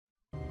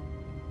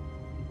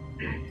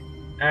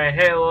Alright,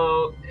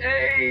 hello,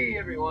 hey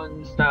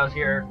everyone, Styles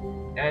here,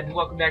 and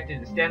welcome back to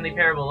the Stanley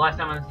Parable. Last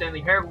time on the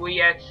Stanley Parable, we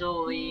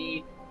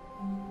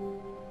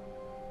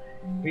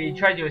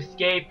tried to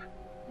escape,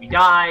 we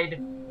died,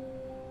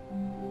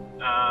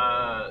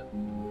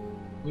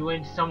 we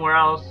went somewhere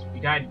else,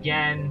 we died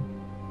again,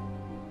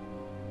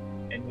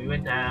 and we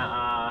went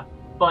to,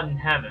 Fun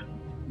Heaven.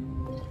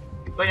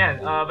 But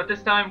yeah, but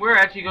this time we're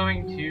actually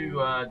going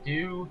to,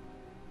 do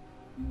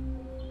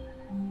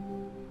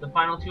the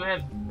final two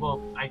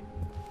well,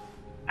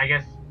 I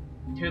guess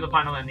two of the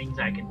final endings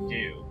I can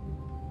do.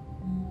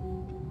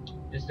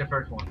 This is the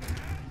first one.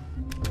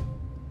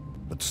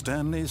 But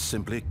Stanley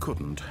simply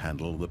couldn't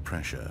handle the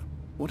pressure.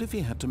 What if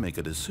he had to make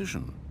a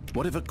decision?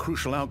 What if a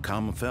crucial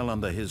outcome fell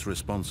under his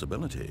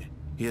responsibility?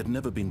 He had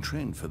never been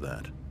trained for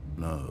that.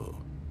 No.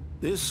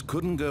 This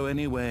couldn't go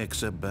anywhere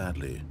except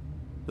badly.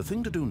 The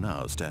thing to do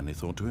now, Stanley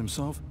thought to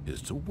himself,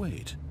 is to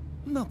wait.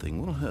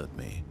 Nothing will hurt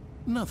me.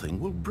 Nothing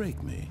will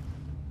break me.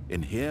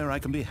 In here I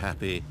can be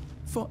happy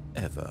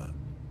forever.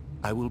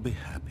 I will be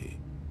happy.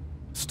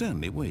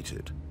 Stanley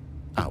waited.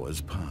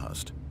 Hours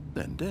passed,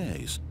 then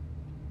days.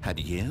 Had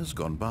years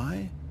gone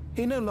by?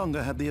 He no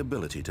longer had the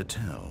ability to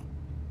tell.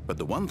 But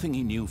the one thing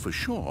he knew for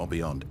sure,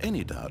 beyond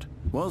any doubt,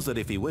 was that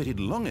if he waited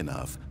long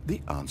enough,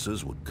 the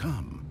answers would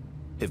come.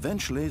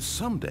 Eventually,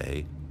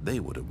 someday, they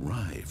would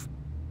arrive.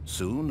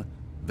 Soon,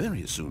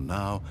 very soon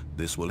now,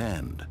 this will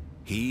end.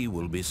 He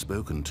will be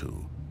spoken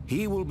to.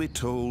 He will be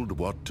told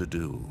what to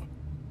do.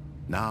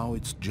 Now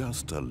it's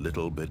just a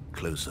little bit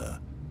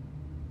closer.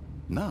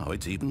 Now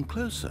it's even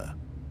closer.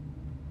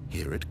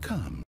 Here it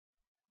comes.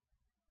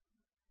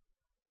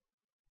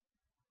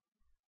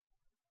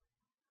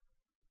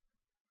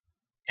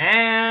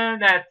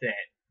 And that's it.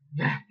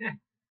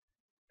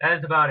 That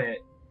is about it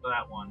for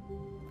that one.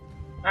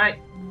 Alright,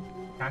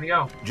 time to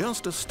go.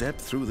 Just a step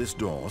through this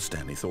door,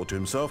 Stanley thought to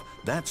himself,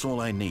 that's all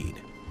I need.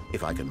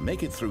 If I can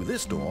make it through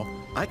this door,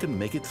 I can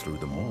make it through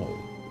them all.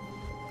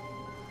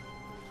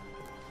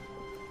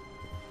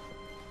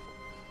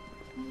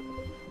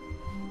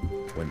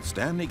 When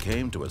Stanley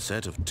came to a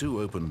set of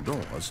two open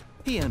doors,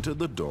 he entered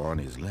the door on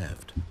his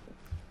left.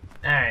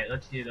 Alright,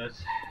 let's do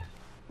this.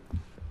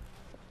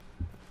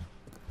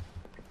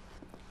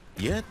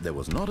 Yet there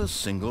was not a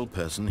single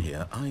person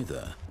here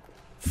either.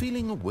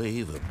 Feeling a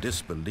wave of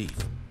disbelief,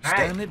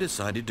 Stanley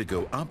decided to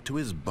go up to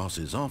his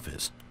boss's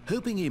office,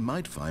 hoping he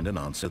might find an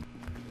answer.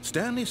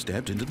 Stanley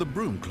stepped into the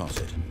broom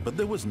closet, but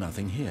there was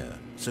nothing here,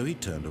 so he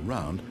turned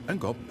around and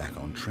got back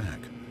on track.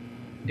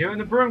 Doing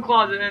the broom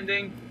closet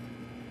ending.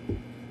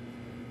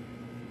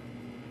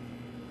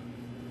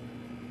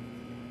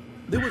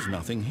 There was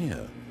nothing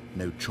here.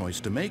 No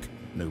choice to make,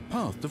 no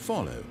path to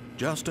follow.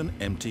 Just an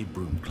empty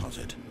broom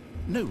closet.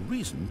 No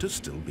reason to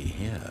still be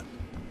here.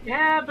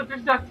 Yeah, but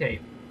there's duct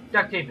tape.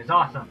 Duct tape is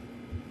awesome.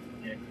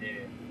 And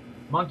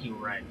monkey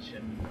wrench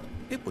and...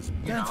 It was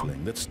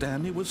baffling that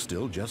Stanley was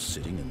still just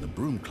sitting in the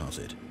broom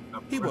closet.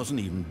 He wasn't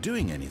even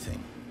doing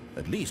anything.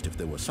 At least if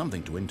there was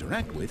something to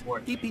interact with,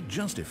 he'd be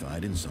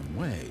justified in some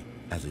way.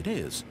 As it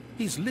is,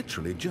 he's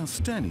literally just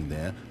standing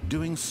there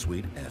doing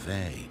sweet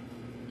FA.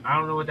 I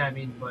don't know what that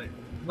means, but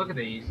look at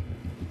these.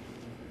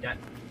 Yeah,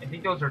 I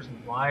think those are some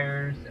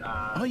flyers.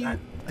 Are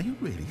you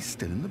really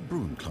still in the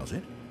broom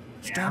closet?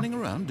 Yeah. Standing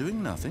around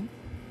doing nothing?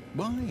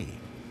 Why?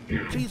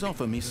 Please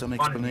offer me some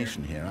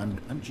explanation here.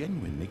 I'm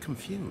genuinely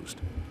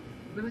confused.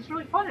 But it's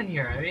really fun in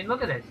here. I mean,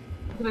 look at this.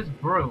 Look at this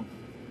broom.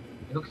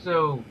 It looks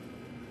so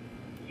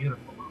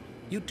beautiful.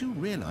 You do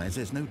realize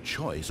there's no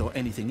choice or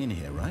anything in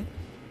here, right?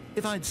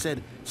 If I'd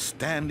said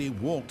Stanley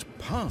walked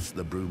past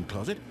the broom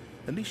closet,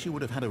 at least you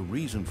would have had a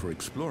reason for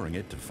exploring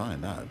it to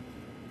find out.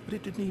 But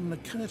it didn't even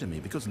occur to me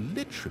because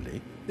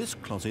literally this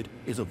closet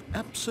is of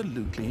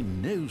absolutely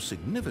no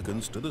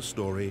significance to the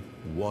story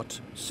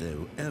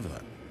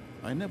whatsoever.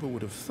 I never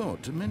would have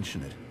thought to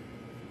mention it.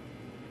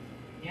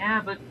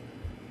 Yeah, but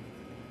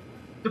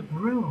the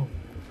broom.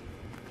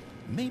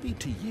 Maybe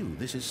to you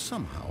this is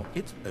somehow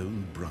its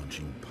own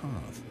branching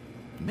path.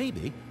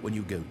 Maybe when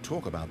you go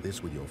talk about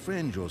this with your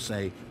friends you'll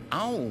say,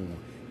 "Oh,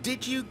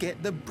 did you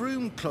get the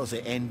broom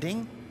closet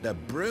ending? The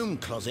broom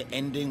closet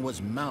ending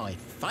was my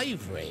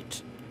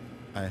favorite."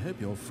 I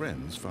hope your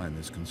friends find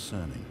this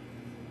concerning.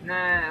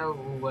 Nah,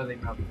 well, they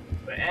probably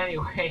would. But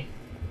anyway,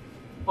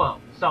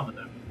 well, some of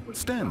them.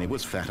 Stanley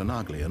was fat and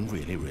ugly and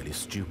really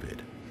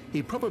stupid.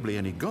 He probably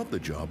only got the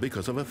job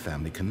because of a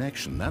family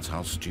connection. That's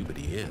how stupid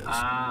he is.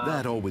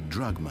 That or with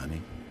drug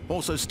money.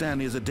 Also,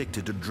 Stanley is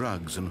addicted to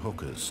drugs and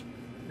hookers.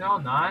 No,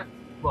 I'm not.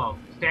 Well,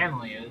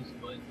 Stanley is,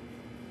 but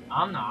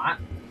I'm not.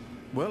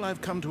 Well,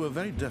 I've come to a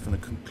very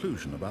definite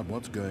conclusion about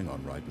what's going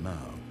on right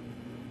now.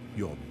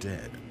 You're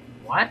dead.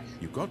 What?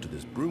 You got to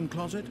this broom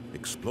closet,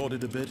 explored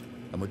it a bit,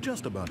 and were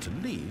just about to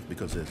leave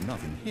because there's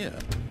nothing here,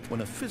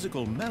 when a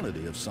physical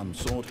malady of some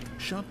sort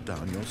shut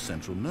down your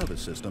central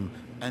nervous system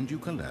and you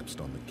collapsed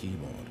on the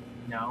keyboard.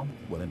 No.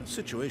 Well, in a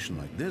situation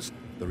like this,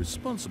 the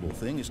responsible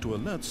thing is to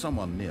alert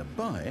someone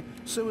nearby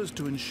so as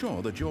to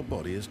ensure that your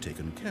body is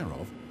taken care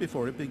of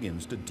before it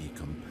begins to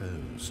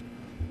decompose.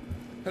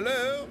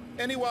 Hello?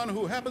 Anyone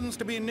who happens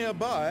to be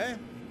nearby?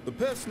 The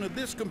person at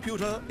this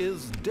computer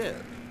is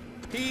dead.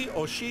 He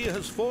or she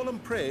has fallen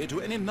prey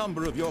to any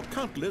number of your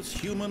countless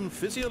human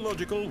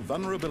physiological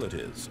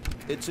vulnerabilities.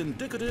 It's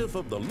indicative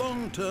of the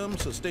long-term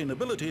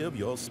sustainability of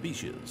your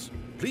species.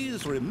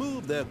 Please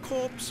remove their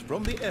corpse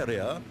from the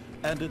area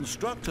and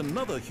instruct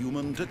another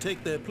human to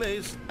take their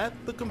place at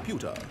the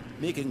computer,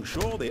 making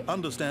sure they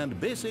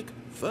understand basic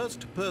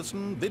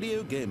first-person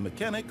video game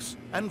mechanics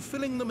and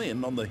filling them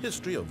in on the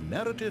history of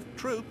narrative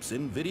tropes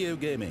in video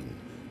gaming,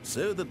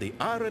 so that the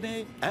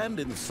irony and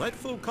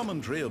insightful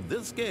commentary of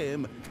this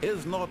game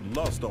is not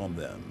lost on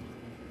them.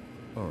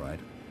 All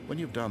right, when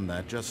you've done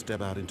that, just step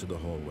out into the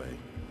hallway.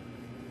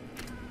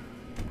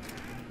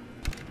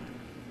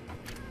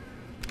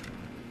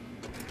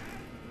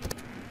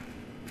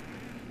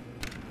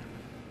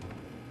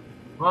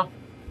 Well,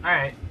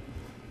 alright.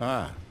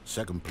 Ah,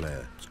 second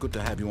player. It's good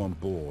to have you on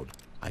board.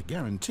 I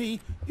guarantee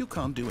you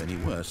can't do any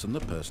worse than the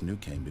person who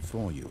came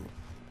before you.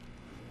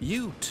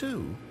 You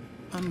too?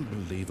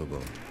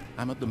 Unbelievable.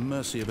 I'm at the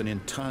mercy of an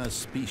entire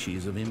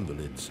species of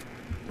invalids.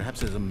 Perhaps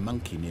there's a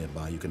monkey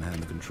nearby you can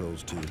hand the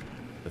controls to.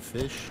 A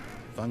fish?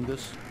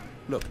 Fungus?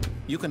 Look,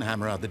 you can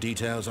hammer out the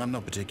details. I'm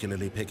not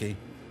particularly picky.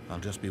 I'll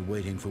just be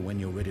waiting for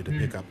when you're ready to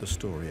pick up the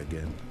story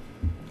again.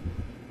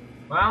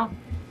 Well,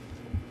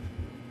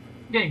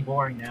 it's getting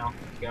boring now.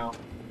 Let's go.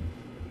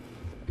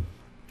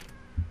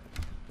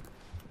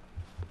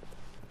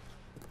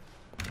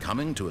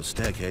 Coming to a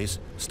staircase,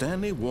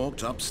 Stanley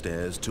walked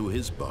upstairs to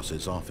his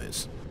boss's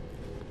office.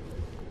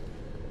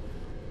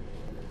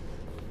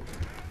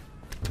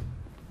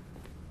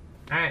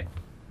 Alright.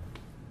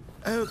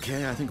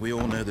 Okay, I think we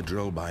all know the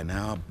drill by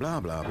now. Blah,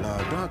 blah, blah.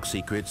 Dark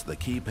secrets, the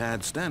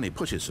keypad. Stanley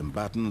pushes some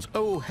buttons.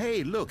 Oh,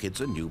 hey, look, it's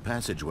a new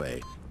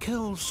passageway.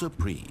 Quelle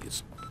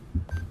surprise.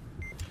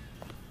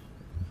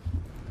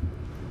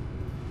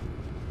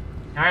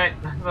 Alright,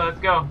 well, let's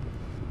go.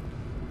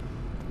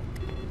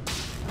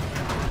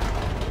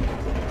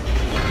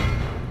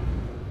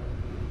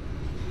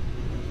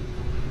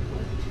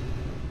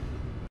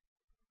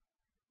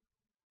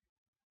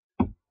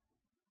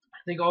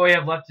 I think all we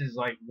have left is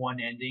like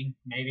one ending,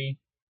 maybe.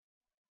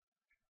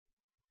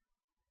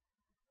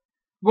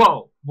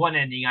 Whoa, one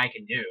ending I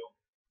can do,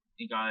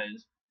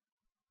 because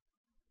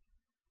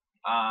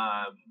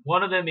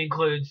one of them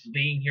includes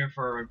being here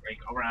for like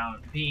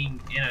around being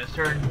in a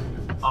certain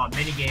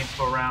mini game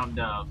for around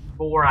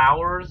 4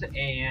 hours,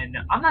 and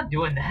I'm not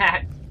doing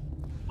that.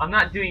 I'm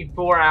not doing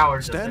 4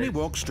 hours. Stanley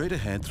walked straight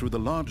ahead through the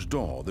large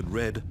door that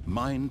read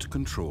 "Mind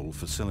Control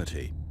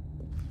Facility."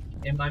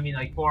 I mean,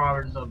 like 4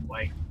 hours of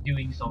like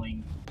doing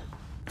something,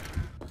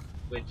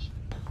 which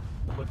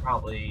would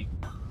probably,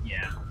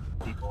 yeah,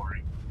 be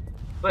boring.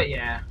 But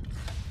yeah.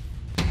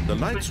 The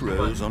lights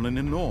rose on an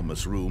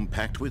enormous room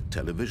packed with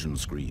television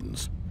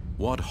screens.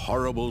 What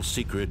horrible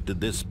secret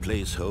did this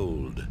place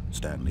hold?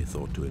 Stanley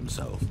thought to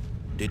himself.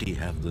 Did he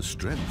have the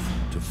strength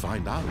to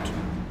find out?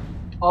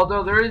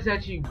 Although there is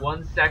actually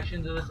one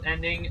section to this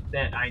ending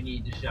that I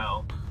need to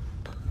show.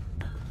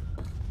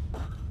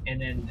 And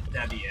then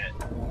that'd be it.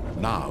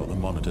 Now the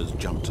monitors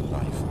jumped to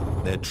life,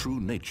 their true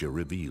nature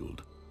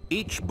revealed.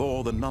 Each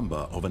bore the number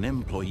of an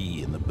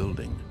employee in the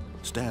building,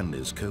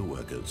 Stanley's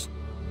co-workers.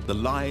 The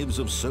lives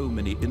of so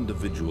many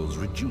individuals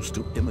reduced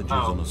to images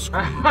on a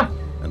screen.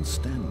 And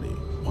Stanley,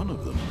 one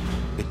of them,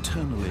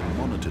 eternally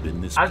monitored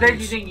in this I was place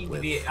actually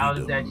thinking I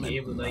was actually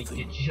able to like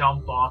to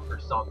jump off or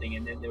something,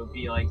 and then there would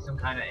be like some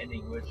kind of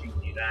ending which you can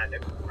do that.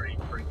 That'd be pretty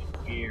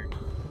freaking weird.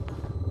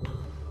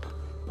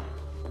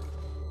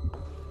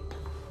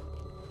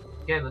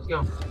 Okay, let's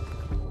go.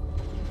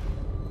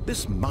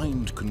 This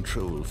mind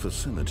control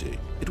facility,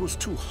 it was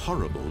too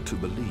horrible to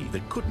believe.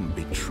 It couldn't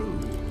be true.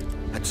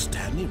 Had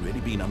Stanley really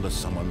been under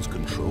someone's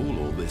control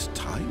all this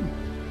time?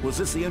 Was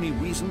this the only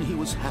reason he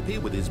was happy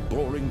with his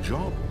boring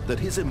job? That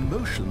his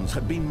emotions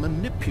had been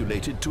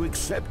manipulated to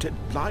accept it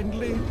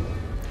blindly?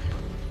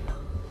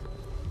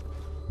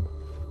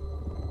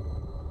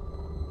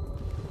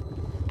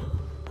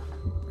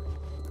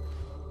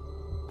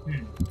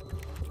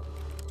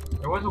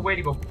 There was a way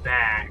to go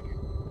back,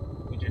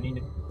 which I need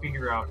to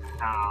figure out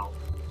how.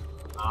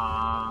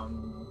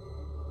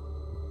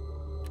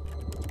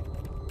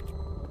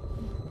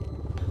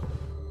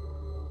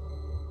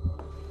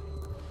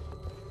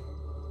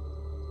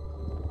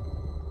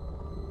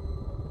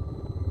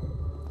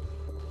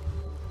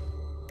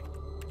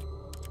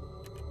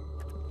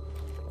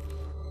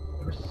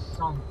 There was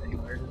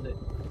something. Where is it?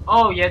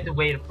 Oh, you had to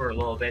wait for a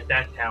little bit.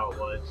 That's how it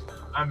was.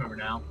 I remember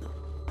now.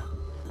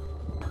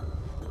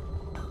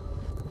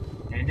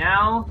 And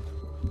now,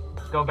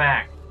 let's go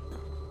back.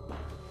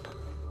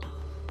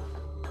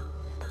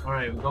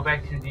 Alright, we go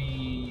back to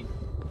the...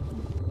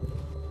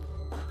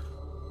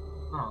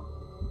 Oh.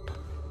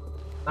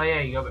 Oh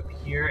yeah, you go back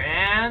here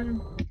and...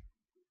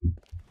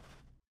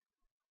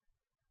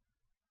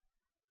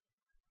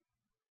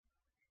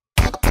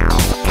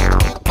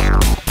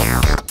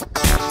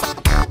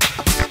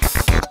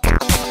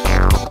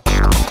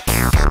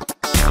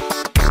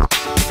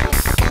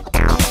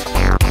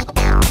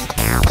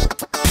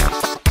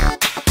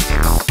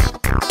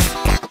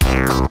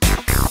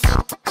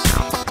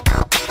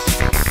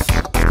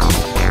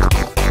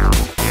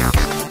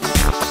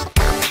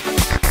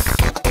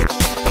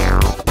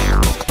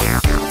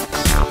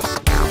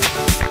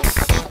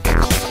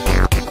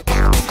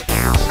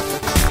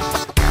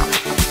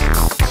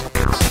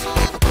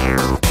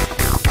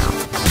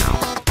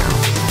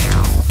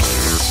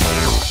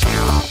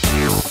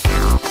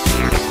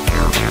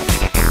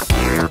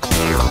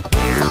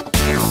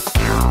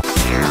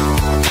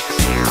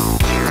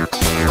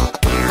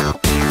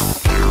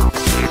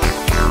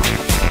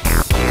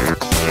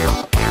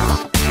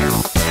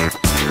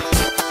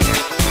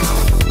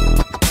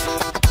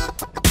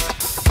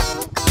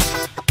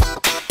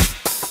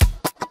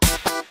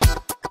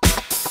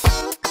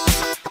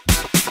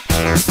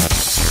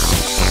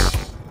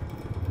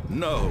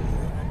 No.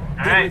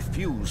 He Alright.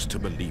 refused to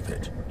believe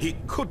it. He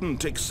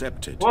couldn't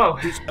accept it. Whoa.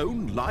 His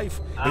own life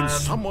in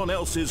someone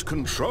else's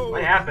control?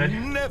 What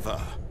happened? Never.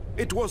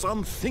 It was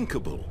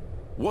unthinkable.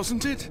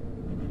 Wasn't it?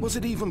 Was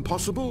it even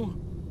possible?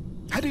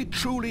 Had he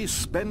truly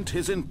spent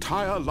his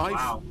entire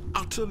life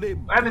utterly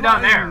happened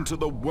down there? blind to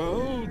the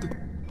world?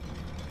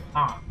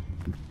 Huh.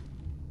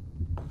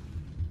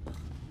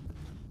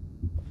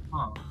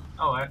 Huh.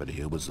 Oh, But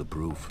here was the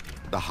proof.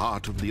 The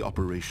heart of the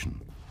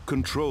operation.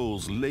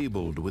 Controls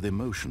labeled with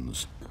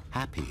emotions.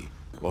 Happy,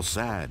 or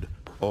sad,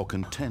 or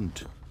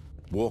content.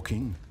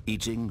 Walking,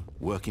 eating,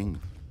 working.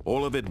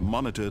 All of it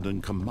monitored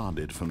and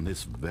commanded from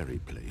this very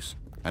place.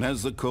 And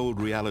as the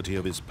cold reality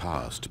of his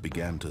past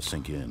began to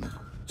sink in,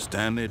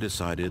 Stanley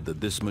decided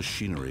that this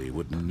machinery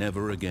would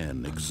never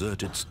again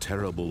exert its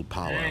terrible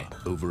power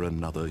over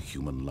another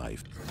human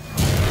life.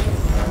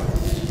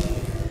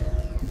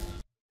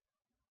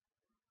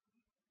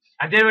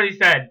 I did what he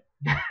said.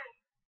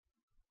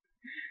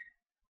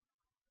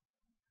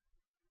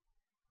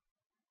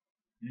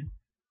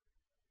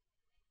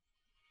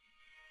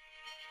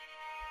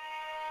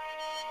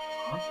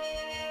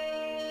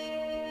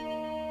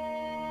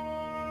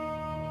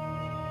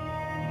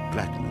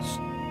 Blackness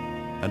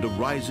and a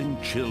rising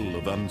chill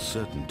of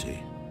uncertainty.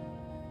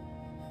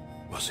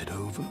 Was it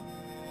over?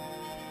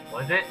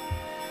 Was it?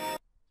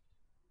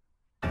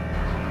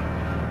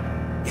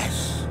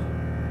 Yes.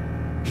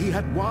 He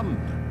had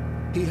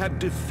won. He had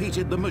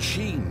defeated the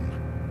machine,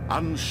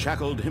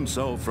 unshackled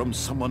himself from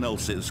someone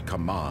else's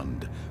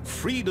command.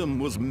 Freedom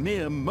was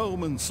mere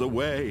moments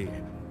away.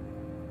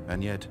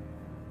 And yet,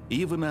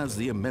 even as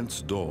the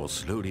immense door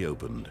slowly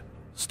opened,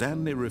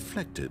 Stanley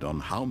reflected on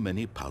how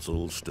many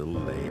puzzles still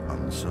lay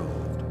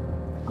unsolved.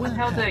 How the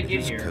hell did I get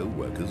his here?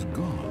 co-workers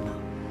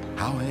gone?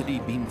 How had he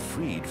been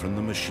freed from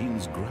the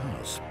machine's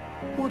grasp?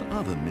 What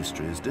other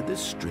mysteries did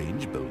this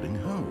strange building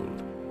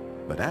hold?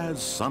 But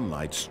as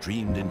sunlight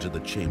streamed into the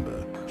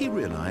chamber, he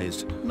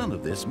realized none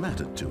of this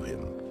mattered to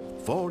him,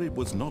 for it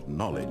was not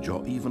knowledge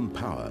or even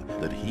power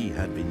that he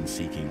had been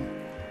seeking,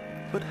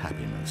 but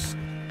happiness.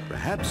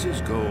 Perhaps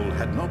his goal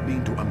had not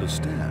been to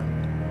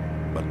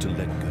understand, but to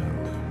let go.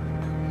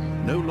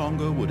 No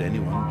longer would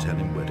anyone tell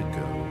him where to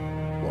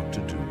go, what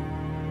to do,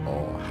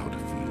 or how to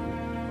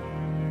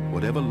feel.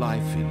 Whatever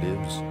life he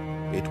lives,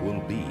 it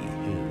will be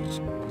his.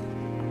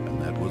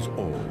 And that was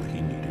all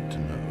he needed to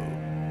know.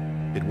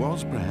 It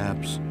was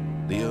perhaps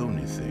the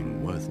only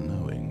thing worth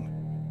knowing.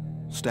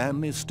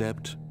 Stanley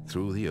stepped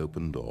through the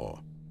open door.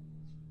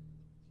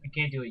 I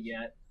can't do it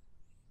yet.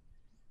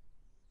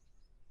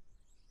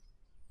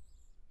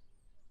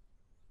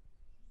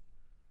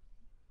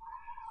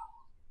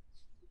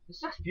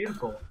 This looks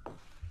beautiful.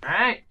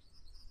 Alright.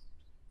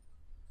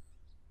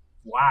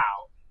 Wow.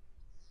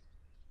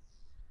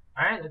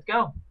 Alright, let's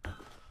go.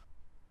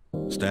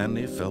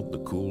 Stanley felt the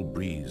cool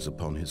breeze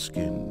upon his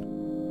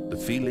skin, the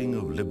feeling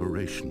of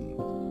liberation,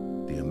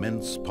 the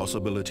immense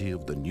possibility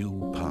of the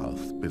new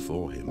path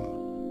before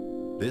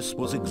him. This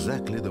was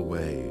exactly the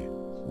way,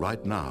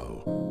 right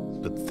now,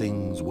 that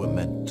things were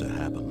meant to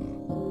happen.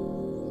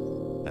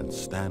 And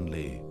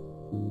Stanley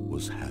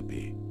was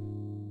happy.